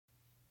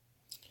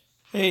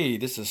Hey,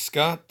 this is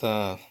Scott.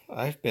 Today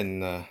I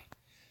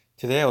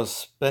was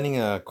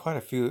spending quite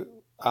a few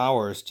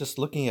hours just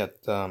looking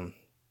at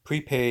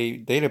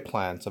prepaid data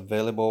plans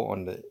available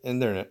on the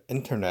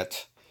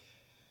internet.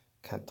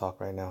 Can't talk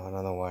right now. I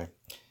don't know why.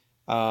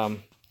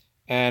 Um,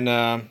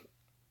 and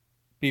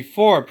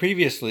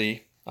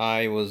Previously,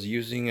 I was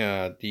using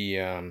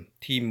the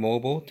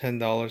T-Mobile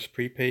 $10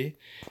 prepaid,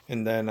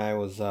 and then I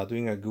was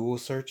doing a Google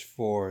search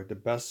for the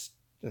best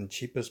and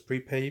cheapest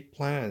prepaid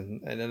plan,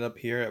 and ended up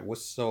here at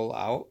Whistle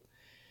Out,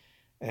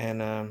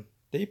 and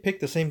they picked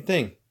the same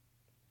thing.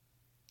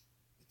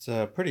 It's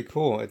pretty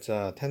cool. It's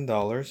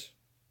 $10.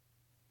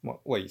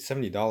 Wait,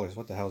 $70.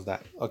 What the hell is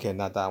that? Okay,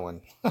 not that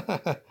one.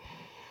 I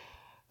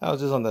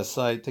was just on the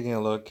site taking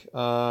a look.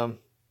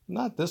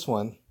 Not this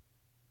one.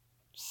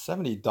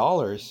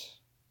 $70.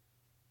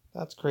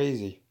 That's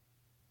crazy.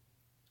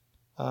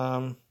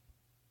 Um,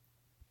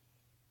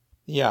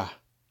 yeah,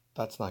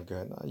 that's not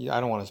good.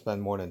 I don't want to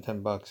spend more than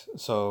 $10.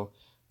 So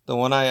the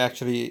one I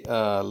actually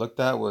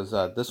looked at was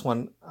this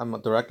one. I'm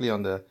directly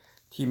on the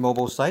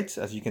T-Mobile sites,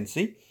 as you can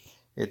see.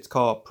 It's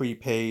called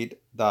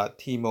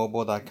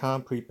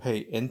prepaid.tmobile.com,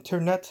 prepaid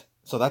internet.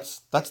 So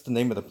that's the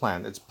name of the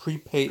plan. It's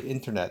prepaid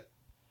internet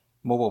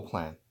mobile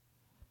plan,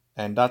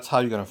 and that's how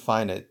you're gonna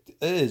find it.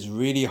 It is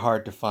really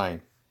hard to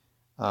find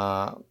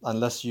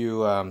unless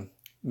you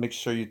make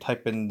sure you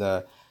type in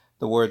the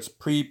words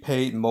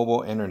prepaid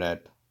mobile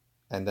internet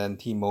and then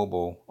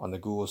T-Mobile on the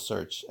Google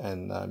search,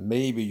 and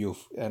maybe you'll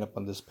end up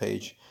on this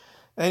page.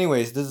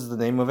 Anyways, this is the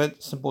name of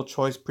it: Simple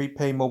Choice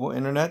Prepaid Mobile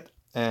Internet.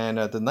 And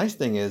the nice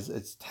thing is,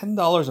 it's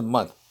 $10 a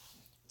month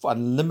for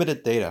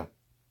unlimited data,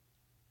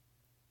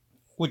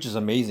 which is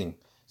amazing.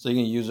 So you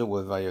can use it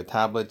with your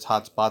tablets,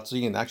 hotspots. So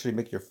you can actually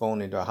make your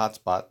phone into a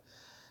hotspot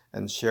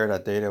and share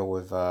that data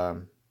with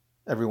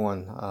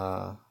everyone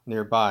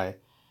nearby.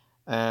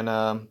 And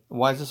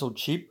why is it so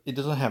cheap? It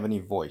doesn't have any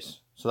voice.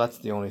 So that's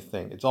the only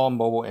thing. It's all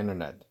mobile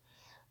internet.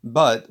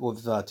 But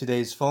with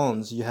today's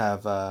phones, you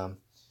have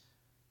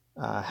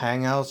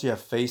Hangouts, you have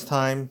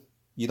FaceTime.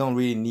 You don't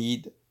really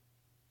need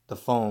the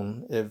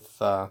phone if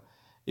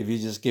you're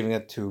just giving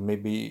it to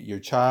maybe your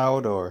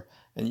child, or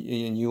and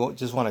you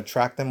just want to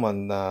track them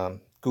on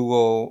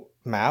Google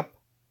Map.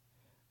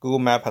 Google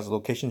Map has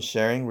location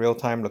sharing,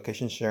 real-time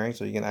location sharing,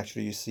 so you can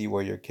actually see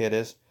where your kid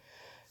is.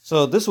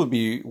 So this would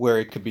be where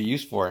it could be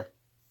used for.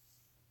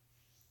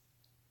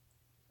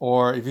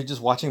 Or if you're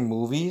just watching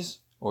movies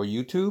or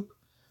YouTube,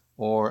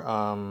 or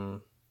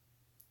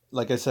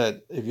like I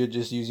said, if you're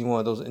just using one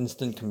of those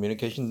instant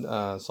communication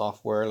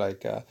software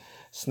like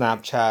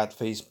Snapchat,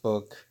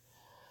 Facebook,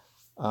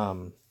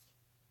 um,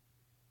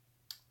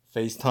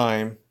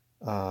 FaceTime,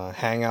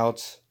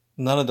 Hangouts,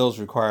 none of those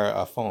require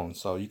a phone.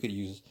 So you could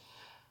use,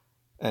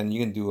 and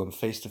you can do a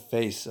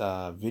face-to-face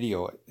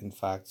video, in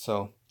fact.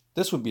 So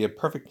this would be a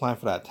perfect plan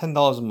for that.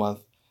 $10 a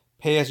month,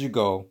 pay as you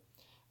go.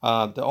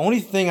 The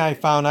only thing I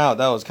found out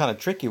that was kind of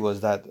tricky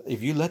was that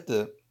if you let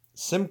the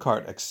SIM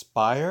card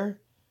expire,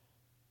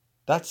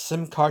 that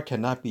SIM card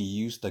cannot be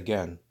used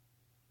again.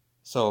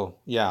 So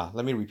yeah,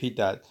 let me repeat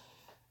that.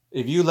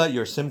 If you let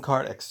your SIM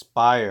card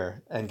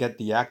expire and get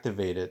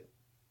deactivated,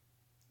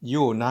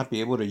 you will not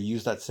be able to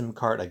use that SIM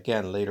card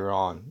again later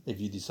on if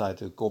you decide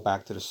to go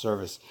back to the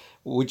service,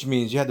 which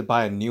means you have to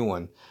buy a new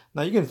one.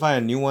 Now you can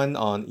find a new one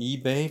on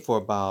eBay for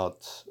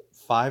about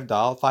 $5,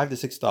 $5 to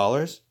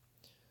 $6,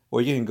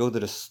 or you can go to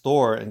the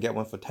store and get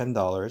one for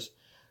 $10.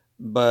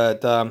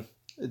 But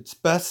it's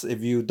best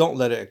if you don't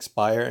let it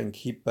expire and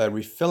keep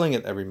refilling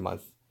it every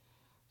month.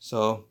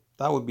 So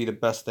that would be the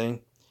best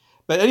thing.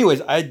 But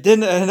anyways, I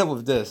didn't end up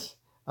with this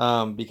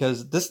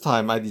because this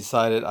time I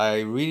decided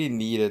I really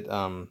needed.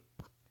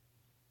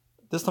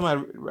 This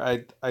time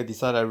I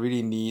decided I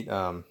really need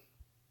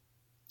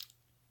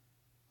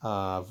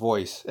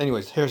voice.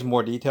 Anyways, here's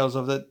more details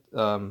of it.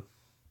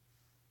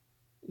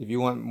 If you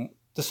want,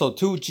 so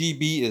 2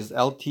 GB is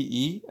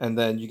LTE, and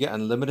then you get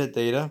unlimited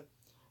data.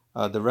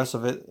 The rest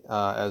of it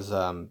as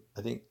I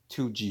think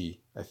 2G.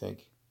 I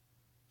think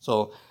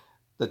so.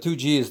 The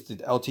 2G is the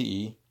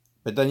LTE,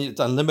 but then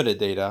it's unlimited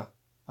data,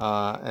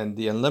 and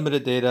the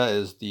unlimited data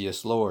is the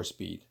slower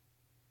speed.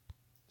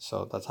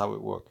 So that's how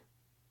it works.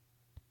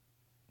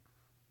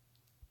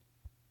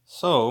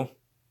 So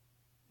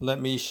let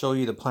me show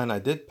you the plan I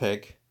did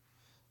pick.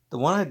 The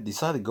one I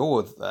decided to go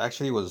with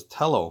actually was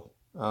Tello.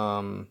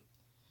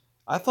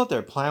 I thought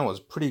their plan was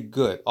pretty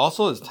good.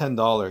 Also, it's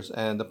 $10,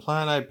 and the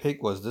plan I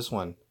picked was this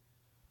one.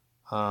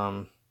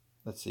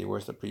 Let's see,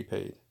 where's the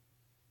prepaid?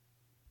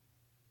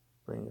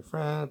 Bring your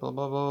friend, blah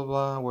blah blah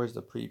blah. Where's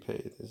the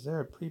prepaid? Is there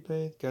a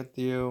prepaid? Get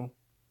deal.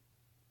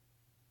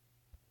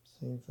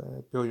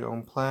 Build your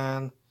own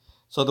plan.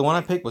 So the one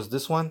I picked was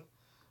this one,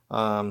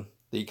 the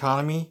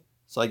economy.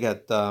 So I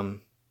get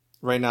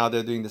right now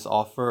they're doing this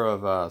offer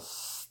of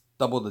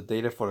double the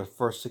data for the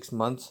first 6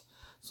 months.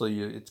 So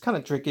it's kind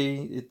of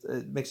tricky.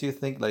 It makes you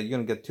think like you're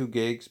gonna get 2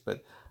 gigs,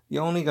 but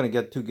you're only gonna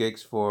get 2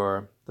 gigs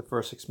for the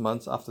first 6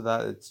 months. After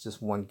that, it's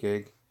just 1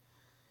 gig,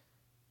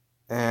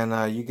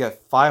 and you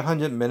get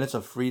 500 minutes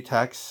of free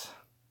text.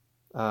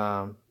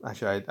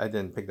 Actually, I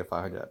didn't pick the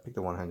 500. I picked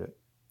the 100.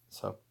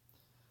 So,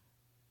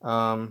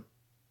 and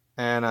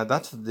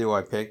that's the deal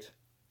I picked.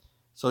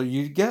 So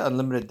you get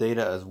unlimited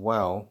data as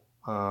well.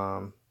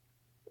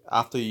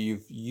 After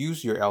you've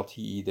used your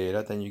LTE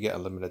data, then you get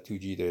unlimited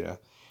 2G data.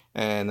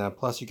 And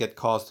plus you get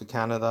calls to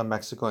Canada,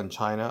 Mexico, and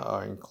China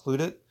are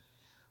included,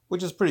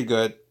 which is pretty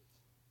good.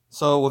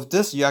 So with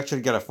this, you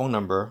actually get a phone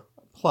number.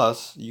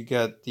 Plus, you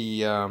get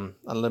the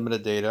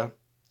unlimited data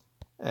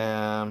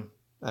and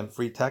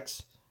free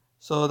text.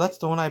 So that's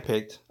the one I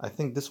picked. I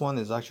think this one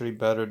is actually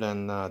better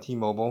than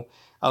T-Mobile.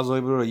 I was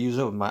able to use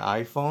it with my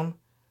iPhone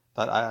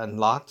that I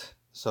unlocked,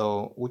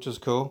 so which was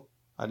cool.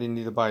 I didn't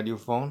need to buy a new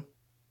phone.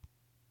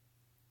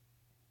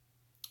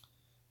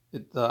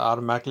 It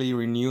automatically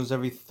renews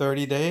every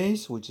 30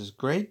 days, which is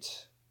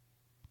great.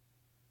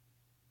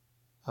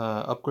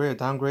 Upgrade or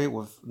downgrade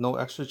with no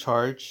extra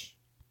charge,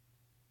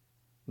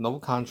 no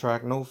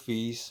contract, no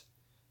fees,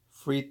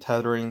 free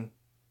tethering.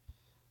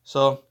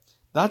 So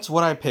that's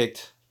what I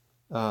picked.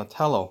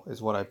 Tello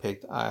is what I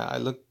picked. I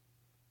looked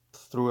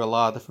through a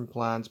lot of different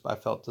plans, but I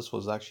felt this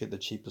was actually the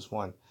cheapest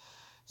one.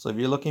 So if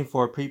you're looking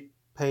for a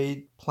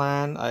prepaid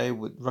plan, I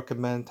would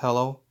recommend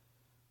Tello.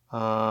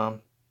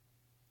 Um,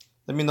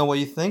 Let me know what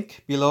you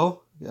think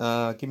below.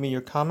 Give me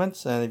your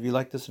comments, and if you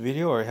like this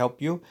video or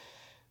help you,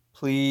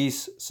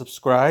 please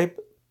subscribe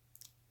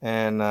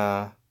and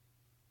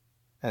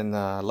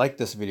like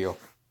this video.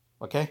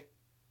 Okay?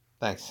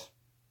 Thanks.